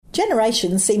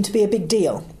Generations seem to be a big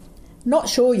deal. Not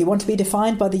sure you want to be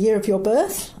defined by the year of your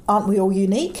birth? Aren't we all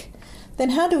unique?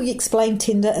 Then how do we explain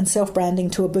Tinder and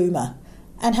self-branding to a boomer?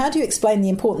 And how do you explain the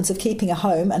importance of keeping a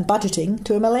home and budgeting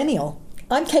to a millennial?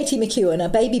 I'm Katie McEwen, a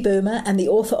baby boomer and the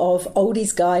author of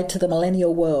Oldie's Guide to the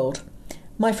Millennial World.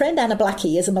 My friend Anna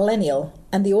Blackie is a millennial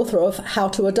and the author of How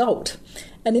to Adult.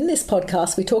 And in this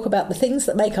podcast, we talk about the things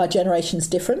that make our generations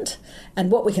different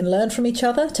and what we can learn from each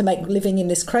other to make living in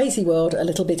this crazy world a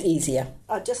little bit easier.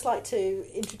 I'd just like to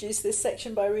introduce this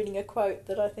section by reading a quote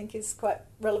that I think is quite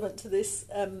relevant to this.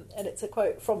 And it's a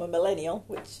quote from a millennial,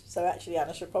 so actually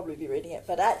Anna should probably be reading it.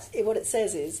 But actually what it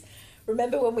says is,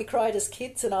 remember when we cried as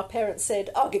kids and our parents said,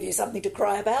 "I'll give you something to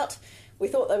cry about"? We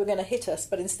thought they were going to hit us,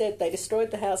 but instead they destroyed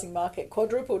the housing market,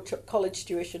 quadrupled college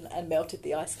tuition and melted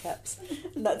the ice caps.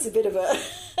 And that's a bit of a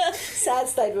sad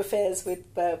state of affairs with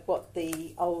what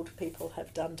the old people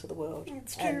have done to the world.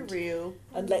 It's too real.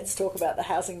 And let's talk about the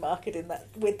housing market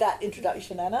with that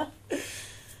introduction, Anna.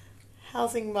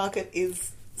 Housing market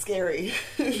is scary.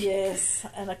 Yes,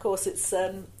 and of course it's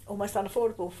almost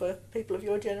unaffordable for people of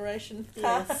your generation.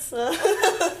 Yes.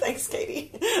 Thanks,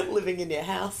 Katie. Living in your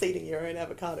house, eating your own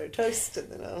avocado toast,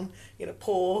 and then in a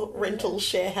poor rental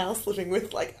share house living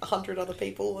with like 100 other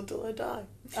people until I die.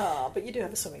 Ah, but you do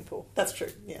have a swimming pool. That's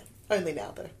true, yeah. Only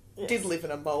now, though. Yes. Did live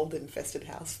in a mould-infested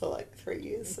house for like 3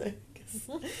 years, so I guess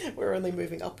we're only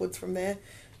moving upwards from there.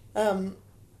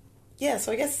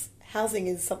 So I guess housing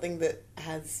is something that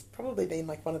has probably been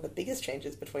like one of the biggest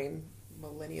changes between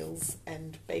millennials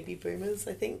and baby boomers,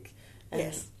 I think. And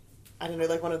yes. I don't know,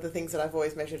 like one of the things that I've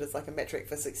always measured as like a metric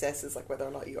for success is like whether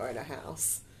or not you own a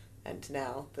house. And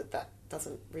now that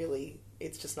doesn't really,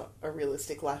 it's just not a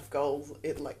realistic life goal.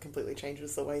 It like completely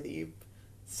changes the way that you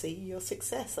see your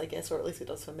success, I guess, or at least it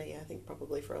does for me. I think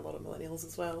probably for a lot of millennials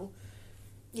as well.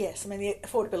 Yes, I mean the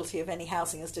affordability of any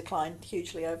housing has declined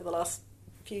hugely over the last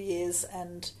few years,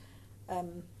 and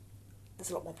there's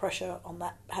a lot more pressure on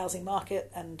that housing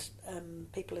market, and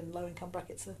people in low-income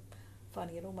brackets are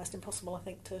finding it almost impossible, I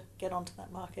think, to get onto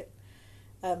that market.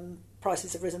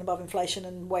 Prices have risen above inflation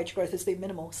and wage growth has been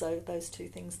minimal, so those two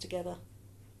things together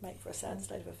make for a sad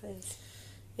state of affairs.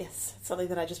 Yes, it's something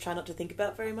that I just try not to think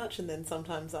about very much, and then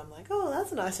sometimes I'm like, oh,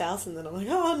 that's a nice house, and then I'm like,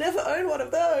 oh, I'll never own one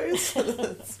of those.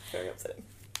 It's very upsetting.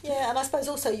 Yeah, and I suppose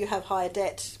also you have higher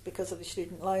debt because of the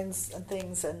student loans and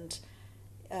things, and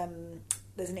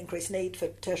there's an increased need for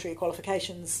tertiary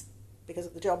qualifications because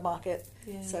of the job market.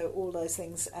 Yeah. So all those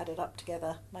things added up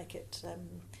together make it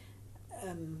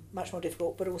much more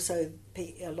difficult, but also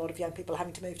a lot of young people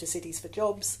having to move to cities for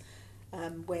jobs,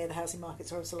 where the housing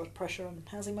markets are also a lot of pressure on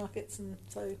housing markets, and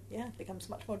so, yeah, it becomes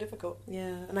much more difficult.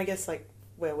 Yeah, and I guess, like,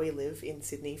 where we live in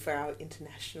Sydney, for our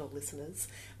international listeners,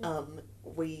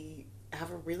 we have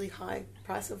a really high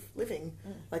price of living.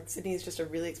 Like, Sydney is just a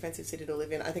really expensive city to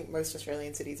live in. I think most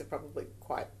Australian cities are probably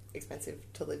quite expensive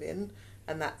to live in,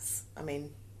 and that's, I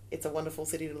mean, it's a wonderful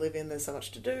city to live in. There's so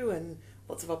much to do and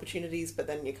lots of opportunities, but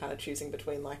then you're kind of choosing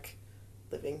between, like,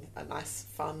 living a nice,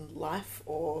 fun life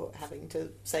or having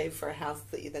to save for a house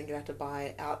that you're then going to have to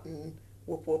buy out and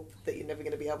whoop, that you're never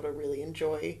going to be able to really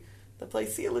enjoy the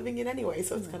place that you're living in anyway.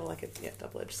 So it's kind of like a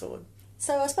double-edged sword.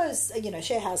 So I suppose,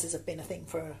 share houses have been a thing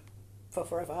for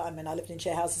forever. I mean, I lived in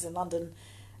share houses in London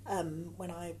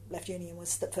when I left uni and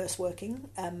was first working,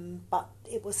 but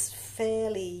it was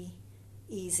fairly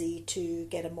easy to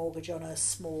get a mortgage on a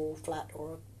small flat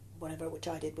or whatever, which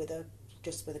I did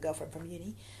just with a girlfriend from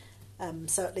uni.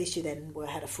 So at least you then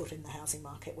had a foot in the housing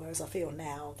market, whereas I feel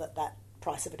now that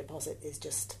price of a deposit is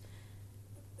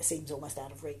seems almost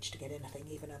out of reach to get anything.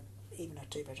 Even a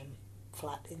two-bedroom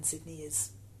flat in Sydney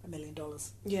is $1 million.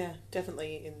 Yeah,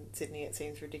 definitely in Sydney it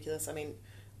seems ridiculous. I mean,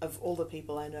 of all the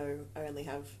people I know, I only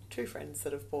have 2 friends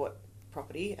that have bought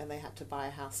property and they had to buy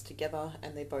a house together,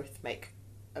 and they both make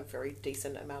a very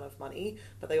decent amount of money,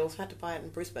 but they also had to buy it in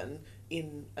Brisbane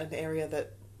in an area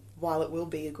that, while it will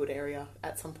be a good area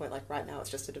at some point, like right now it's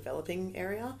just a developing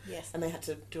area. Yes. And they had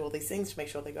to do all these things to make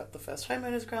sure they got the first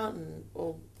homeowners grant and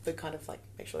all the kind of like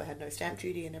make sure they had no stamp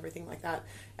duty and everything like that.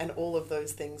 And all of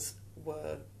those things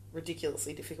were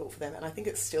ridiculously difficult for them. And I think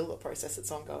it's still a process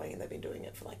that's ongoing, and they've been doing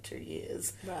it for like 2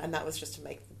 years. Right. And that was just to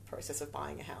make the process of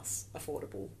buying a house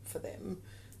affordable for them.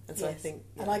 And so yes. I think...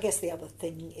 And I guess the other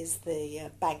thing is the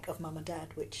bank of mum and dad,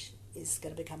 which is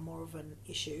going to become more of an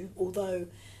issue. Although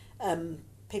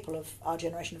people of our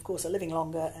generation, of course, are living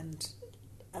longer and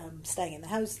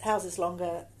houses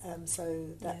longer, so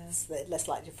that's less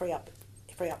likely to free up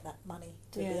free up that money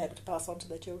to be able to pass on to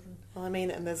their children. Well, I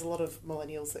mean, and there's a lot of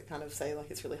millennials that kind of say,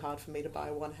 like, it's really hard for me to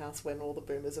buy one house when all the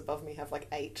boomers above me have, like,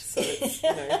 8. So it's,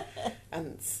 and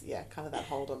it's, kind of that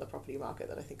hold on the property market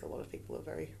that I think a lot of people are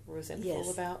very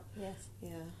resentful about. Yes. Yeah.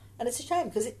 And it's a shame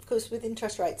because with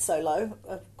interest rates so low,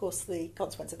 of course, the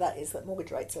consequence of that is that mortgage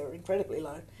rates are incredibly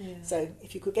low. Yeah. So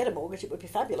if you could get a mortgage, it would be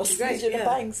fabulous. Because you're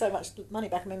paying so much money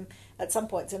back. I mean, at some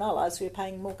points in our lives, we were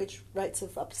paying mortgage rates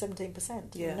of up to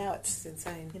 17%. Yeah, and now it's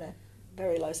insane.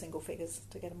 Very low single figures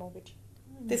to get a mortgage.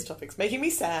 This topic's making me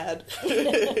sad.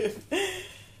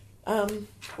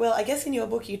 Well, I guess in your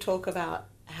book you talk about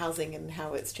housing and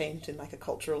how it's changed in like a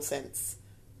cultural sense.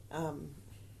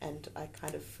 And I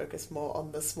kind of focus more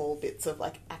on the small bits of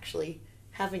like actually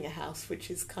having a house,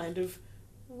 which is kind of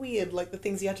weird, like the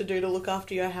things you have to do to look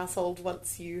after your household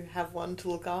once you have one to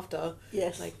look after.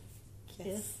 Yes. Like,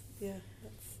 yes. Yeah.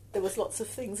 There was lots of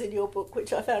things in your book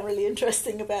which I found really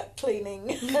interesting about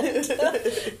cleaning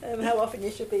and how often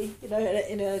you should be,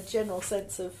 in a general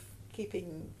sense of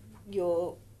keeping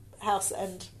your house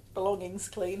and belongings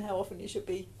clean, how often you should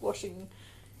be washing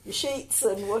your sheets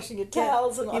and washing your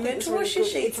towels. And you're meant to wash your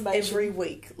sheets every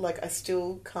week. Like, I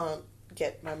still can't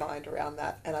get my mind around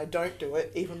that, and I don't do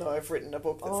it, even though I've written a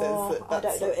book that says that. I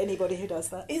don't know anybody who does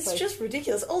that. It's just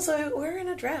ridiculous. Also, we're in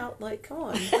a drought. Like, come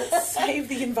on, let's save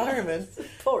the environment.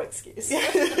 Poor excuse.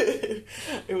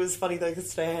 It was funny though,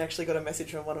 because today I actually got a message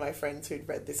from one of my friends who'd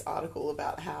read this article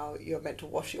about how you're meant to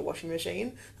wash your washing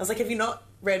machine. I was like, have you not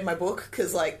read my book?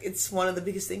 Because like, it's one of the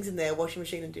biggest things in there. Washing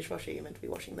machine and dishwasher, you're meant to be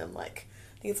washing them like,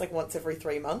 I think it's like once every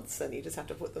 3 months, and you just have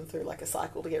to put them through like a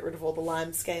cycle to get rid of all the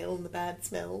lime scale and the bad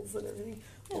smells and everything.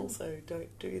 Yeah. Also,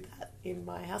 don't do that in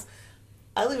my house.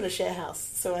 I live in a share house,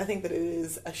 so I think that it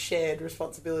is a shared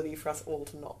responsibility for us all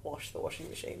to not wash the washing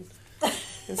machine.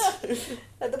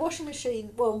 The washing machine,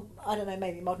 well, I don't know,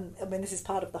 maybe modern, I mean, this is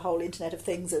part of the whole Internet of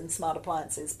Things and smart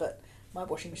appliances, but my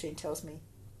washing machine tells me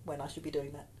when I should be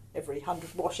doing that. Every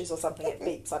 100 washes or something, it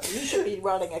beeps up. You should be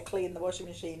running a clean the washing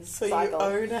machine cycle. You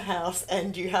own a house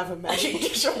and you have a magic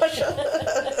dishwasher.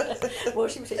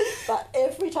 Washing machine. But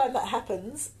every time that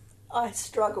happens, I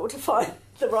struggle to find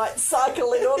the right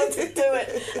cycle in order to do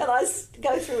it. And I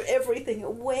go through everything.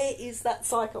 Where is that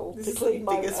cycle to clean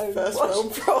my own washing? This is the biggest first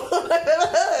world problem I've ever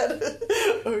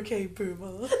had. Okay,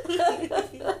 boomer.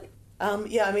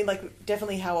 I mean, like,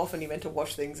 definitely how often you're meant to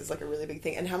wash things is, like, a really big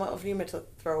thing. And how often you're meant to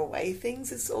throw away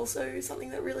things is also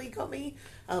something that really got me.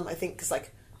 I think, because,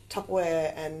 like,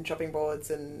 Tupperware and chopping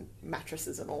boards and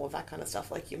mattresses and all of that kind of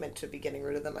stuff, like, you're meant to be getting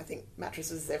rid of them. I think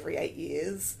mattresses every 8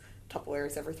 years, Tupperware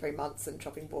is every 3 months, and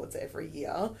chopping boards every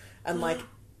year. And, like,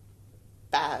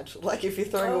 bad. Like, if you're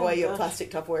throwing away your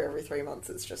plastic Tupperware every 3 months,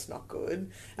 it's just not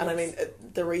good. And, I mean,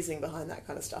 the reasoning behind that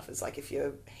kind of stuff is, like, if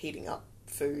you're heating up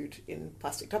food in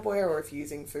plastic Tupperware, or if you're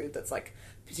using food that's like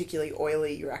particularly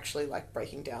oily, you're actually like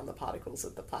breaking down the particles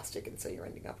of the plastic, and so you're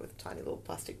ending up with tiny little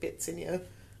plastic bits in your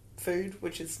food,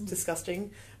 which is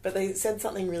disgusting. But they said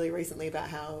something really recently about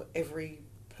how every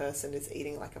person is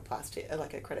eating like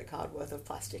a credit card worth of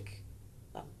plastic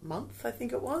a month, I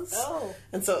think it was.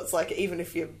 And so it's like, even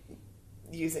if you're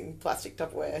using plastic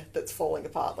Tupperware that's falling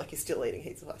apart, like, you're still eating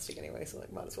heaps of plastic anyway, so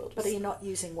like, might as well just... But are you not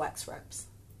using wax wraps?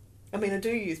 I mean, I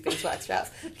do use beeswax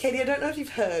wraps. Katie, I don't know if you've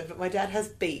heard, but my dad has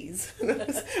bees. We've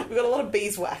got a lot of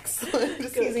beeswax.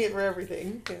 Just using it for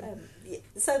everything. Yeah.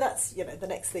 So that's, the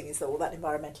next thing is all that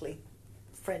environmentally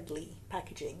friendly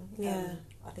packaging. Yeah.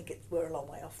 I think we're a long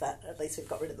way off that. At least we've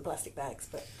got rid of the plastic bags,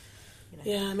 but...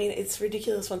 Yeah, I mean, it's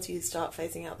ridiculous once you start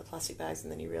phasing out the plastic bags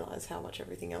and then you realise how much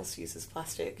everything else uses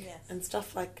plastic. Yes. And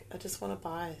stuff like, I just want to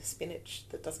buy spinach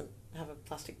that doesn't have a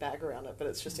plastic bag around it, but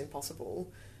it's just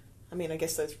impossible. I mean, I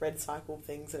guess those red cycle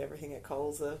things and everything at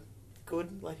Coles are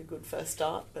good, like a good first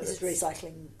start. But this is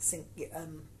recycling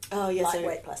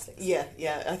lightweight plastics. Yeah.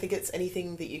 I think it's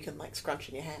anything that you can like scrunch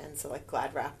in your hand, so like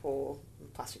Glad wrap or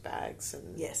plastic bags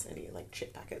and any like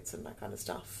chip packets and that kind of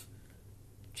stuff.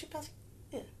 Chip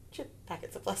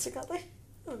packets are plastic, aren't they? I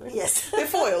don't know. Yes. They're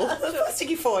foil. They're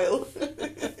plasticky foil.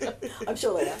 I'm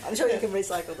sure they are. I'm sure you can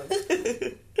recycle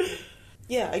them.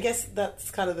 Yeah, I guess that's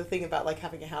kind of the thing about like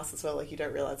having a house as well. Like, you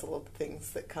don't realise a lot of the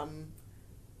things that come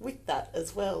with that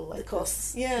as well. Like the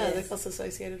costs. The costs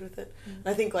associated with it. And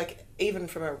I think like, even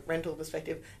from a rental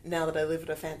perspective, now that I live at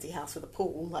a fancy house with a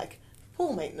pool, like,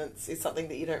 pool maintenance is something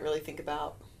that you don't really think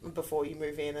about before you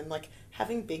move in. And like,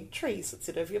 having big trees that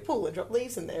sit over your pool and drop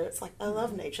leaves in there, it's like, I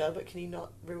love nature, but can you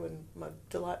not ruin my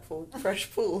delightful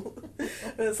fresh pool?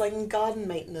 And it's like garden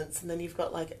maintenance, and then you've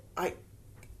got like,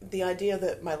 the idea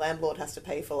that my landlord has to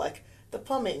pay for like the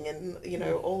plumbing and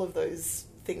all of those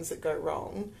things that go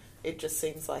wrong. It just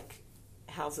seems like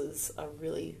houses are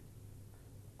really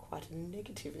quite a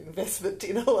negative investment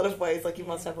in a lot of ways. Like, you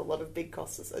must have a lot of big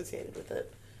costs associated with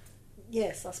it.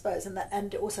 Yes, I suppose,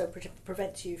 and it also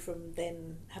prevents you from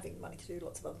then having money to do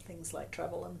lots of other things like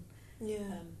travel and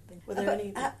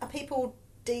things. Are people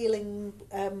dealing?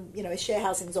 Is share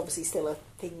housing is obviously still a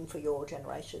thing for your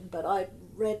generation, but I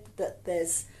read that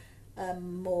there's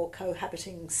more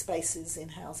cohabiting spaces in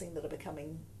housing that are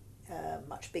becoming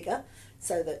much bigger,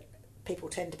 so that people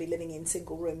tend to be living in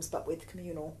single rooms but with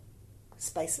communal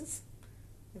spaces.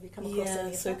 Have you come across any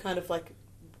of that? So kind of like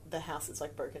the house is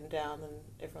like broken down and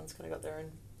everyone's kind of got their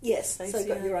own space. So you've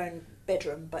got your own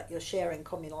bedroom, but you're sharing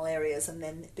communal areas, and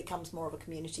then it becomes more of a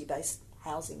community-based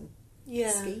housing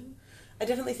scheme. I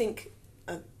definitely think,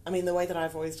 the way that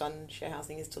I've always done share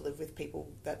housing is to live with people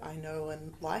that I know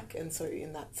and like, and so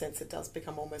in that sense it does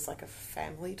become almost like a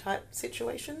family type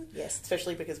situation. Yes.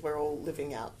 Especially because we're all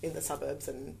living out in the suburbs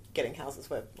and getting houses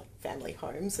where like family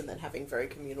homes, and then having very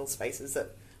communal spaces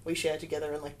that we share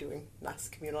together and like doing nice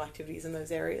communal activities in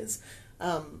those areas.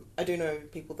 I do know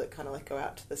people that kind of like go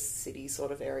out to the city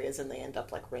sort of areas and they end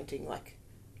up like renting like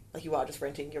you are just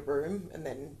renting your room, and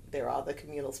then there are the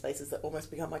communal spaces that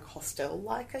almost become like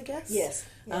hostel-like, I guess. Yes.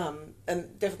 Yeah.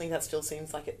 And definitely that still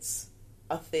seems like it's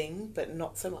a thing, but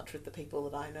not so much with the people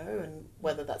that I know, and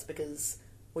whether that's because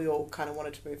we all kind of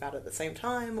wanted to move out at the same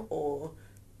time, or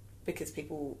because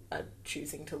people are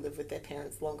choosing to live with their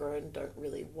parents longer and don't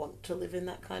really want to live in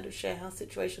that kind of share house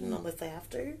situation unless they have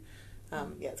to.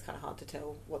 It's kind of hard to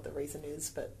tell what the reason is,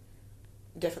 but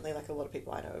definitely like a lot of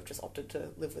people I know have just opted to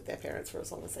live with their parents for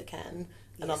as long as they can,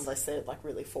 and unless they're like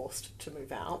really forced to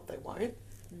move out, they won't.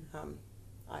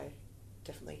 I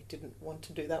definitely didn't want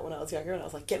to do that when I was younger, and I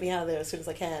was like, get me out of there as soon as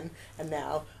I can, and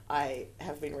now I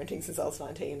have been renting since I was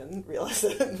 19 and realised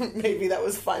that maybe that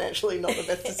was financially not the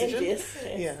best decision.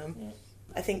 Yes.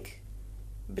 I think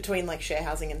between like share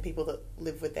housing and people that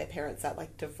live with their parents, that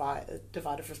like divide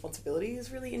of responsibility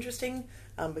is really interesting,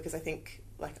 because I think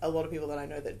like a lot of people that I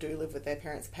know that do live with their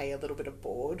parents pay a little bit of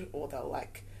board, or they'll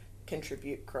like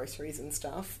contribute groceries and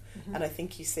stuff, and I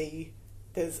think you see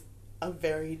there's a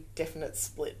very definite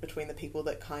split between the people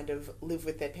that kind of live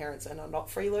with their parents and are not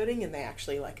freeloading, and they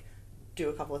actually like do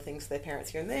a couple of things for their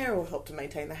parents here and there, or help to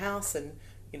maintain the house and,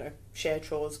 you know, share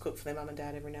chores, cook for their mum and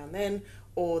dad every now and then,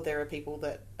 or there are people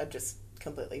that are just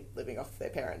completely living off their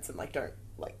parents and like don't,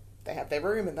 like, they have their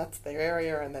room and that's their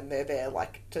area, and then they're there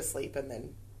like to sleep, and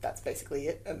then that's basically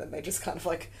it, and then they just kind of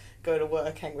like go to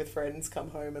work, hang with friends, come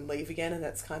home and leave again, and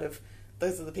it's kind of,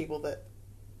 those are the people that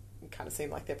kind of seem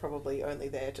like they're probably only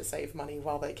there to save money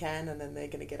while they can, and then they're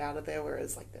going to get out of there,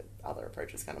 whereas like the other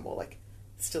approach is kind of more like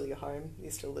still your home,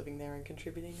 you're still living there and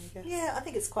contributing, I guess. Yeah, I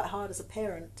think it's quite hard as a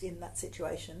parent in that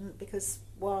situation, because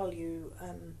while you,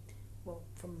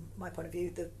 from my point of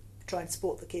view, try and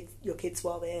support your kids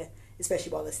while they're,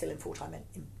 especially while they're still in full-time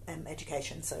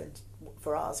education. So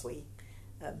for ours, we're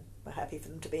happy for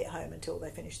them to be at home until they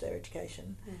finish their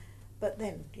education. But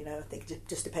then, you know, I think it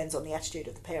just depends on the attitude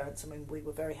of the parents. I mean, we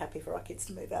were very happy for our kids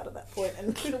to move out at that point,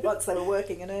 and once they were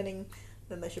working and earning,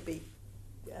 then they should be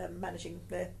managing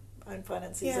their own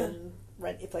finances and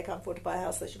rent. If they can't afford to buy a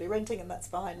house, they should be renting, and that's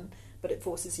fine. But it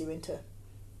forces you into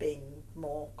being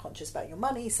more conscious about your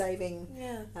money, saving,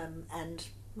 and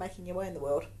making your way in the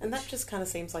world. And that just kind of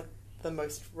seems like the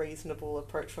most reasonable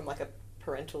approach from like a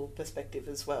parental perspective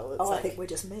as well. It's I think we're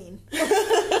just mean. Kick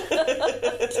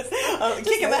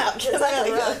him out.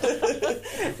 Exactly.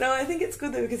 No, I think it's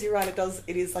good though, because you're right,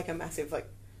 it is like a massive, like,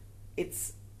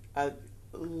 it's a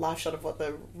live shot of what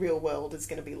the real world is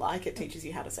going to be like. It teaches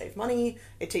you how to save money,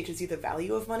 it teaches you the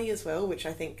value of money as well, which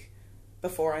I think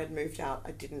before I had moved out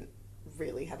I didn't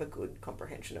really have a good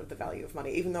comprehension of the value of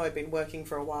money, even though I'd been working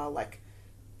for a while. Like,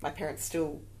 my parents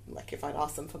still, like, if I'd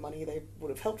asked them for money they would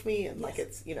have helped me, and like,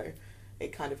 it's, you know,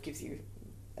 it kind of gives you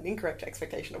an incorrect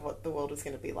expectation of what the world is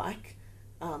going to be like,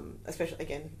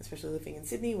 especially living in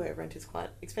Sydney where rent is quite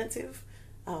expensive,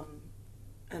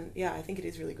 and yeah, I think it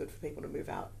is really good for people to move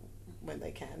out when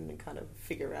they can and kind of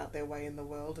figure out their way in the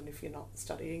world, and if you're not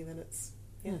studying, then it's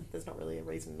there's not really a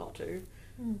reason not to.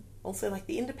 Also, like,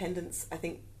 the independence, I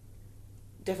think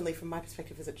definitely from my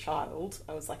perspective as a child,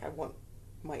 I was like, I want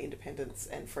my independence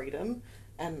and freedom,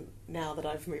 and now that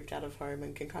I've moved out of home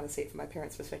and can kind of see it from my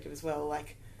parents' perspective as well,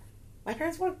 like, my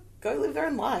parents want to go live their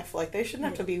own life. Like, they shouldn't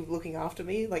have to be looking after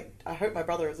me. Like, I hope my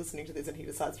brother is listening to this and he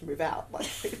decides to move out. Like,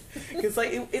 because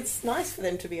like it's nice for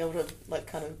them to be able to like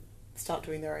kind of start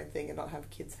doing their own thing and not have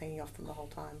kids hanging off them the whole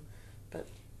time. But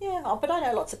but I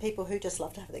know lots of people who just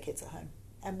love to have their kids at home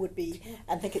and would be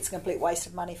and think it's a complete waste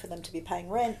of money for them to be paying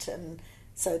rent, and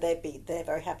so they're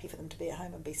very happy for them to be at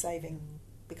home and be saving,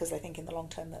 because they think in the long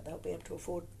term that they'll be able to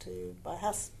afford to buy a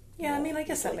house. Yeah, I mean, I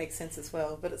guess that makes sense as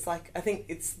well. But it's like, I think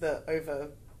it's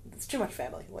it's too much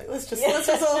family. Like, let's just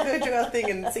all go do our thing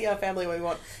and see our family when we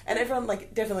want. And everyone,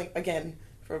 like, definitely, again,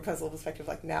 from a personal perspective,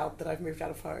 like, now that I've moved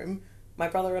out of home, my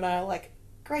brother and I are, like,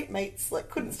 great mates. Like,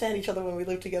 couldn't stand each other when we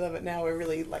lived together, but now we're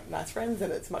really, like, nice friends,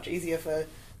 and it's much easier for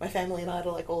my family and I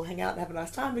to, like, all hang out and have a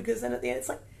nice time, because then at the end it's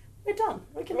like, we're done.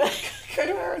 We can like, go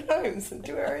to our own homes and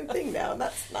do our own thing now, and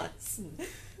that's nice.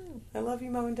 I love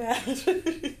you, Mum and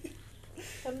Dad.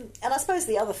 And I suppose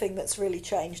the other thing that's really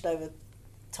changed over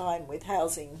time with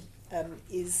housing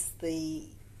is the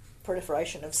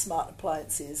proliferation of smart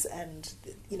appliances, and,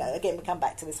 you know, again, we come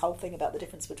back to this whole thing about the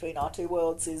difference between our two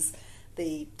worlds is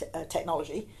the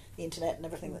technology, the internet and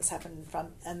everything that's happened in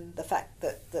front, and the fact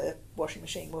that the washing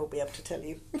machine will be able to tell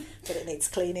you that it needs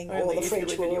cleaning, or the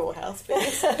fridge will, your house,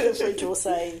 the fridge will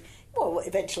say, well,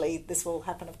 eventually this will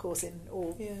happen, of course, in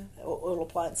all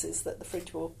appliances, that the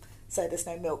fridge will say there's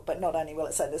no milk, but not only will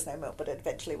it say there's no milk, but it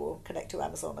eventually will connect to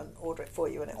Amazon and order it for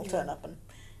you, and it will turn up and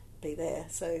be there.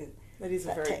 So that is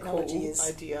a very cool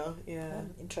idea. Yeah,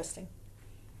 interesting.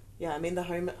 Yeah, I mean, the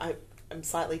home. I'm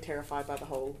slightly terrified by the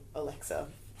whole Alexa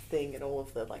thing and all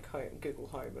of the like home, Google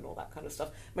Home and all that kind of stuff.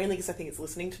 Mainly because I think it's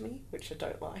listening to me, which I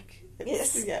don't like.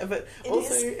 Yes, yeah, but it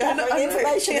also is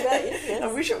information about you. Yes. I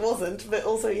wish it wasn't, but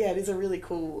also it is a really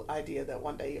cool idea that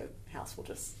one day your house will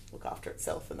just look after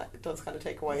itself, and that does kind of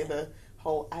take away the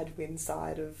whole admin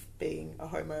side of being a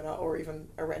homeowner or even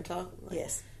a renter. Like,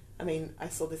 yes, I mean, I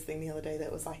saw this thing the other day that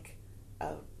was like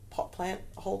a pot plant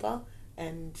holder.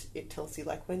 And it tells you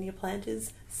like when your plant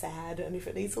is sad, and if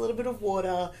it needs a little bit of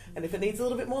water, and if it needs a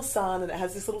little bit more sun, and it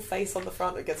has this little face on the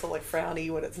front that gets all like frowny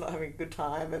when it's not having a good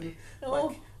time. And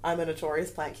like, I'm a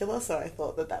notorious plant killer, so I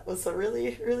thought that was a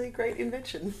really, really great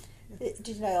invention. Did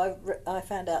you know I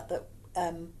found out that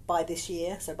by this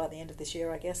year, so by the end of this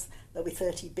year, I guess, there'll be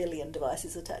 30 billion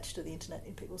devices attached to the internet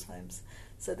in people's homes.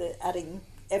 So they're adding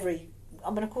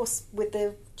of course, with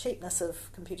the cheapness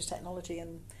of computer technology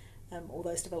and all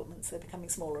those developments, they're becoming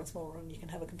smaller and smaller, and you can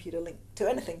have a computer linked to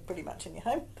anything pretty much in your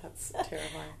home. That's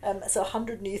terrifying. So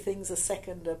 100 new things a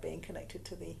second are being connected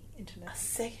to the internet.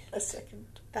 A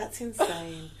second. That's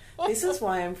insane. This is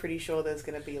why I'm pretty sure there's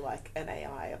going to be like an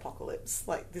AI apocalypse.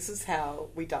 Like, this is how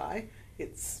we die.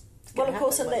 It's well, of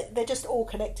course, and they're just all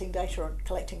collecting data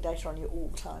on you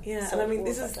all the time. Yeah, so and I mean,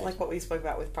 this is like what we spoke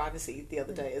about with privacy the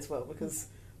other day as well, because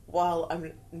while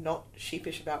I'm not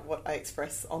sheepish about what I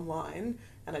express online,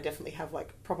 and I definitely have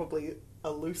like probably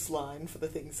a loose line for the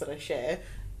things that I share,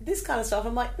 this kind of stuff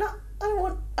I'm like, no, I don't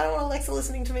want Alexa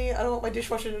listening to me. I don't want my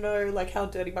dishwasher to know like how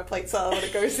dirty my plates are when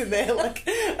it goes in there. Like,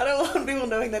 I don't want people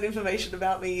knowing that information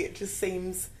about me. It just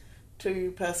seems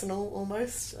too personal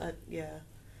almost.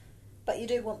 But you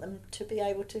do want them to be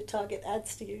able to target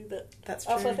ads to you that's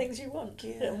offer true. things you want,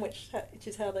 and which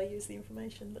is how they use the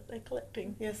information that they're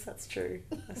collecting. Yes, that's true,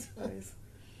 I suppose.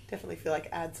 Definitely feel like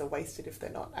ads are wasted if they're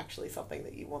not actually something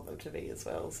that you want them to be as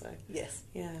well. So yes,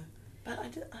 yeah. But I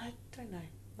don't know.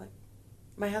 Like,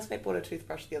 my housemate bought a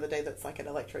toothbrush the other day that's like an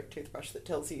electric toothbrush that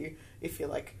tells you if you're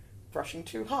like brushing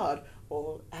too hard,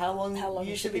 or how long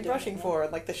you should be brushing for,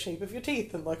 and like the shape of your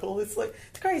teeth, and like all this. Like,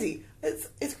 it's crazy.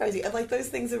 It's crazy, and like those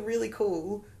things are really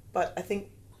cool. But I think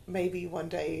maybe one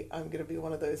day I'm going to be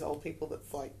one of those old people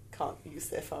that's like can't use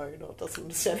their phone or doesn't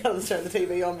understand how to turn the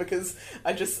TV on, because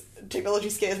technology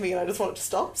scares me and I just want it to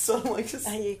stop. So I'm like,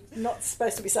 Are you not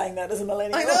supposed to be saying that as a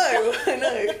millennial? I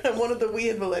know. I'm one of the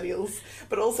weird millennials,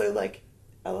 but also like,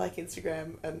 I like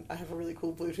Instagram, and I have a really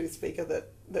cool Bluetooth speaker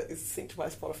that is synced to my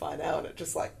Spotify now, and it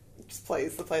just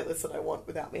plays the playlist that I want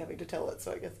without me having to tell it,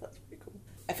 so I guess that's pretty cool.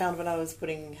 I found when I was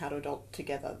putting How to Adult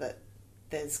together that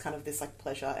there's kind of this like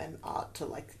pleasure and art to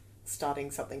like starting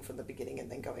something from the beginning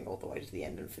and then going all the way to the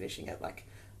end and finishing it. Like,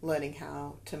 learning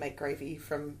how to make gravy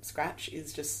from scratch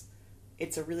is just,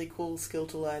 it's a really cool skill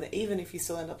to learn, even if you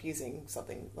still end up using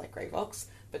something like Gravox.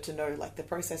 But to know like the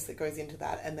process that goes into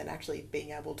that, and then actually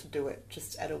being able to do it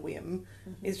just at a whim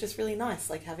is just really nice.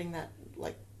 Like, having that,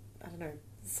 like, I don't know,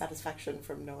 satisfaction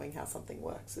from knowing how something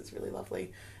works is really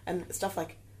lovely. And stuff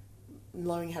like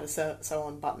knowing how to sew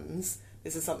on buttons.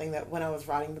 This is something that when I was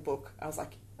writing the book, I was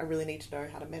like, I really need to know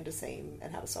how to mend a seam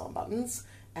and how to sew on buttons.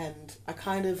 And I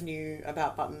kind of knew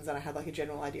about buttons, and I had like a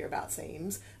general idea about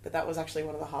seams, but that was actually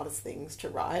one of the hardest things to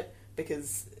write,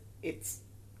 because it's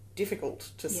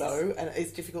difficult to sew, and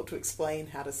it's difficult to explain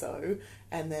how to sew.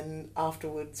 And then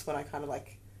afterwards, when I kind of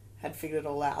like had figured it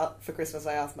all out, for Christmas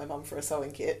I asked my mum for a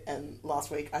sewing kit, and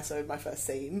last week I sewed my first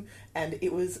seam, and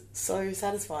it was so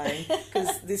satisfying,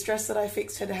 because this dress that I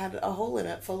fixed had a hole in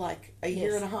it for like a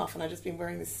year and a half, and I'd just been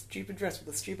wearing this stupid dress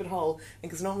with a stupid hole,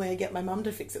 and because normally I get my mum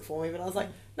to fix it for me, but I was like,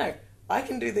 no, I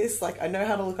can do this, like, I know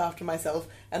how to look after myself,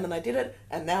 and then I did it,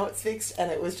 and now it's fixed,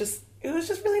 and it was just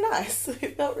really nice.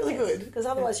 It felt really good. Because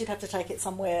otherwise you'd have to take it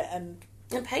somewhere and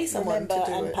pay someone to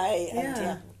do and it. pay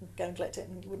and go and collect it,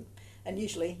 and you wouldn't. And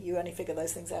usually you only figure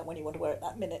those things out when you want to wear it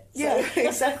that minute. So Yeah,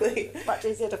 exactly. much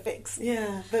easier to fix.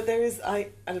 Yeah, but there is, I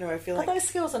don't know, I feel But like... those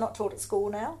skills are not taught at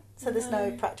school now, so there's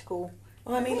no practical...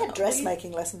 Well, I mean, we had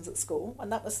dressmaking lessons at school,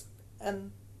 and that was...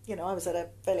 And, you know, I was at a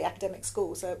fairly academic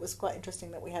school, so it was quite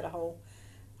interesting that we had a whole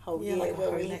year like a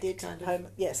where we home ec did kind of... home...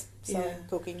 Yes, sewing, Yeah.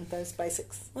 cooking, those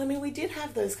basics. Well, I mean, we did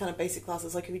have those kind of basic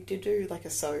classes. Like, we did do, like, a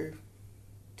sew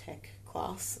tech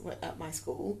class at my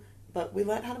school, but we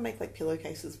learned how to make, like,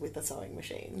 pillowcases with a sewing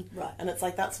machine. Right. And it's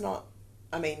like, that's not...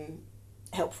 I mean...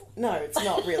 Helpful. No, it's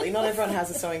not really. Not everyone has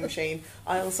a sewing machine.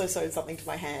 I also sewed something to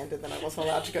my hand and then I wasn't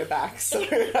allowed to go back. So,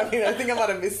 I mean, I think I might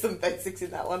have missed some basics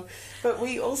in that one. But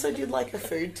we also did, like, a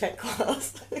food tech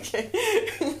class. Okay.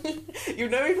 You've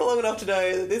known me for long enough to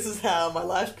know that this is how my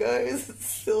life goes.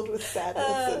 It's filled with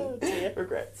sadness and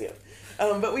regrets, yeah.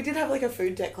 But we did have, like, a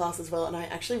food tech class as well, and I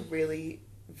actually really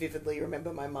vividly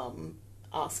remember my mum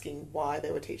asking why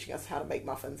they were teaching us how to make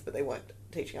muffins, but they weren't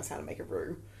teaching us how to make a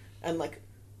roux. And, like,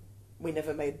 we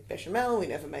never made bechamel, we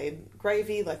never made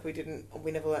gravy, like we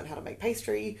never learned how to make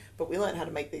pastry, but we learned how to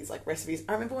make these like recipes.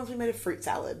 I remember once we made a fruit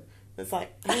salad. It's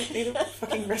like, I don't need a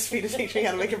fucking recipe to teach me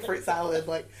how to make a fruit salad.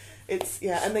 Like, it's,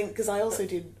 yeah, and then, because I also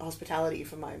did hospitality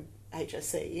for my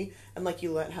HSC, and like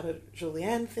you learn how to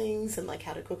julienne things, and like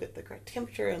how to cook at the correct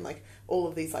temperature, and like all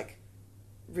of these like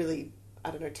really,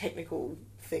 I don't know, technical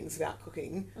things about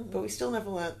cooking, but we still never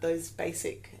learnt those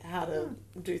basic how to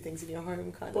do things in your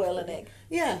home kind Boil of an egg.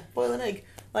 Yeah, boil an egg.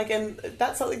 Like, and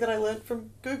that's something that I learnt from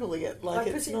Googling it. Like, I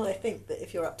it's presume not... they think that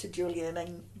if you're up to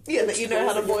julienning... Yeah, that you know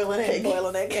how to boil an egg. Boil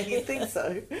an egg. Yeah, you'd think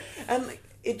so. And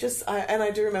it just...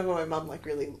 I do remember my mum, like,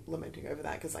 really lamenting over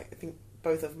that, because, like, I think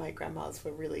both of my grandmas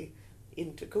were really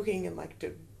into cooking and, like,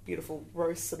 did beautiful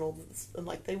roasts and all this, and,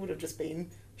 like, they would have just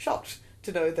been shocked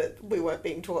to know that we weren't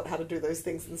being taught how to do those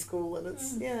things in school, and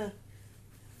it's, yeah.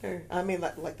 No, I mean,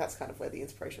 like, that's kind of where the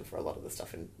inspiration for a lot of the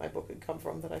stuff in my book had come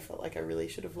from, that I felt like I really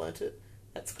should have learnt it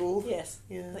at school. Yes,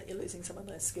 yeah. that you're losing some of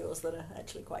those skills that are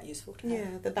actually quite useful to have.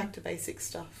 Yeah, the back to basics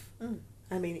stuff.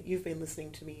 I mean, you've been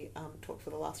listening to me talk for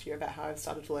the last year about how I've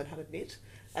started to learn how to knit,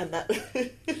 and that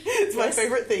it's my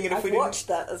favourite thing. And if I've watched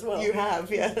that as well. You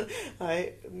have, yeah.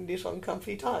 I knit on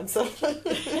comfy time, so.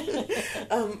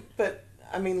 But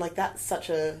I mean, like, that's such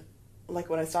a, like,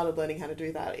 when I started learning how to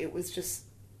do that, it was just,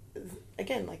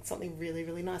 again, like, something really,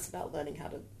 really nice about learning how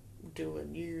to do a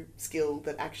new skill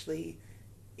that actually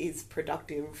is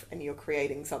productive, and you're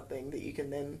creating something that you can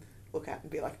then look at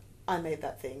and be like, I made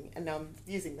that thing, and now I'm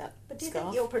using that. But do you scarf.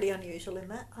 think you're pretty unusual in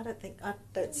that? I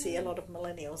don't see a lot of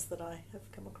millennials that I have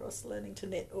come across learning to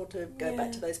knit or to go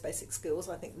back to those basic skills.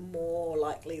 I think more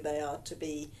likely they are to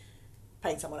be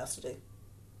paying someone else to do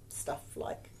stuff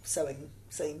like sewing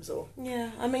seams or... Yeah,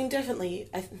 I mean, definitely.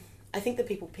 I think that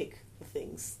people pick the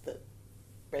things that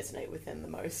resonate with them the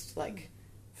most. Like,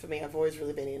 for me, I've always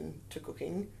really been into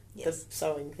cooking. Yes. The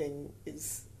sewing thing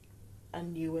is a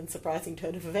new and surprising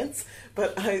turn of events,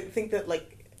 but I think that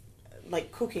like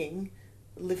cooking,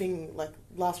 living, like,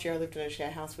 last year I lived in a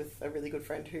share house with a really good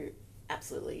friend who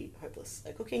absolutely hopeless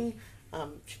at cooking.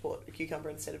 She bought a cucumber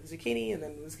instead of a zucchini and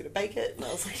then was going to bake it, and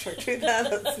I was like, don't do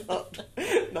that,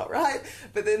 that's not right.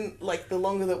 But then, like, the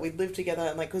longer that we'd lived together,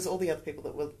 and like, because all the other people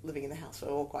that were living in the house were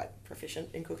all quite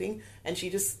proficient in cooking, and she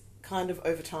just kind of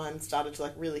over time started to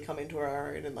like really come into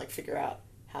her own and like figure out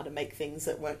how to make things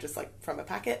that weren't just like from a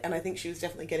packet. And I think she was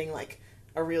definitely getting like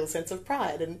a real sense of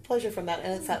pride and pleasure from that.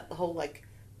 And it's that whole like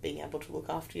being able to look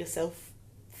after yourself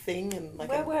thing. And like,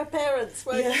 where were her parents?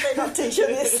 Why did they not teach her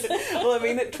this? Well, I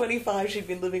mean, at 25 she'd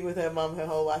been living with her mum her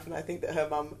whole life, and I think that her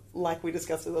mum, like we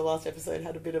discussed in the last episode,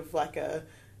 had a bit of like a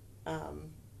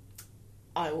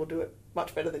I will do it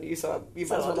much better than you, so you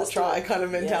might as well not try kind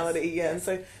of mentality. Yes. Yeah. And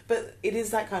so, but it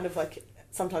is that kind of like,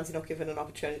 sometimes you're not given an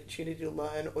opportunity to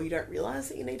learn, or you don't realise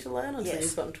that you need to learn until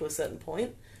you've gotten to a certain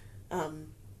point. I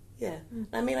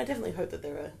mean, I definitely hope that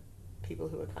there are people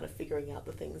who are kind of figuring out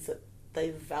the things that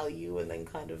they value, and then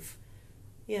kind of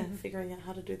figuring out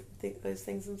how to do those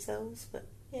things themselves. But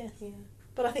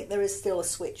but I think there is still a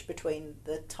switch between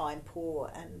the time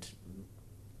poor and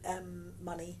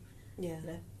money. You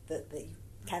know, that you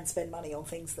can spend money on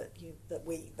things that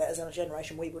as a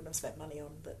generation we wouldn't have spent money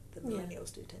on, that the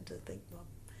millennials do tend to think, well,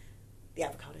 the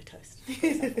avocado toast, for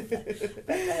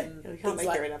example. But things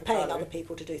like paying other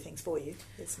people to do things for you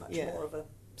is much more of a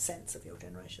sense of your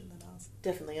generation than ours.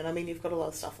 Definitely. And I mean, you've got a lot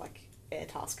of stuff like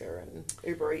Airtasker and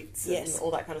Uber Eats and all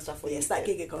that kind of stuff. That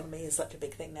gig economy is such a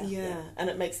big thing now. Yeah,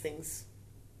 and it makes things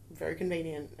very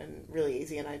convenient and really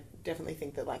easy, and I definitely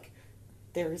think that, like,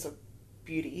 there is a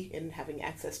beauty in having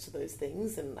access to those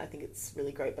things, and I think it's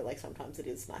really great, but, like, sometimes it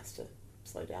is nice to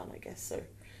slow down, I guess. So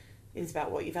it's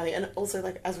about what you value. And also,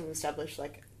 like, as we've established,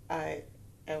 like, I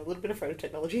am a little bit afraid of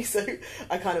technology, so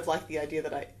I kind of like the idea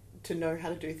that to know how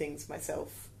to do things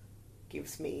myself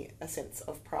gives me a sense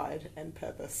of pride and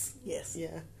purpose. Yes.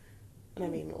 Yeah. And I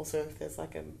mean, also, if there's,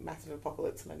 like, a massive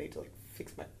apocalypse and I need to, like,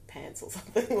 fix my pants or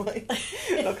something, like,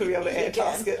 I'm not going to be able to air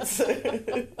task it, so...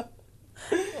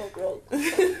 Oh, great.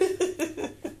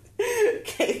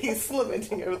 Katie's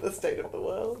lamenting over the state of the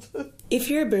world. If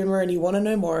you're a boomer and you want to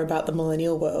know more about the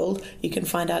millennial world, you can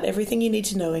find out everything you need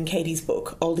to know in Katie's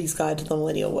book, Oldie's Guide to the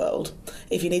Millennial World.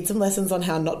 If you need some lessons on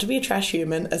how not to be a trash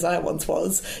human, as I once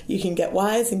was, you can get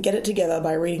wise and get it together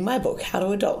by reading my book, How to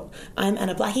Adult. I'm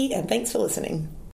Anna Blackie, and thanks for listening.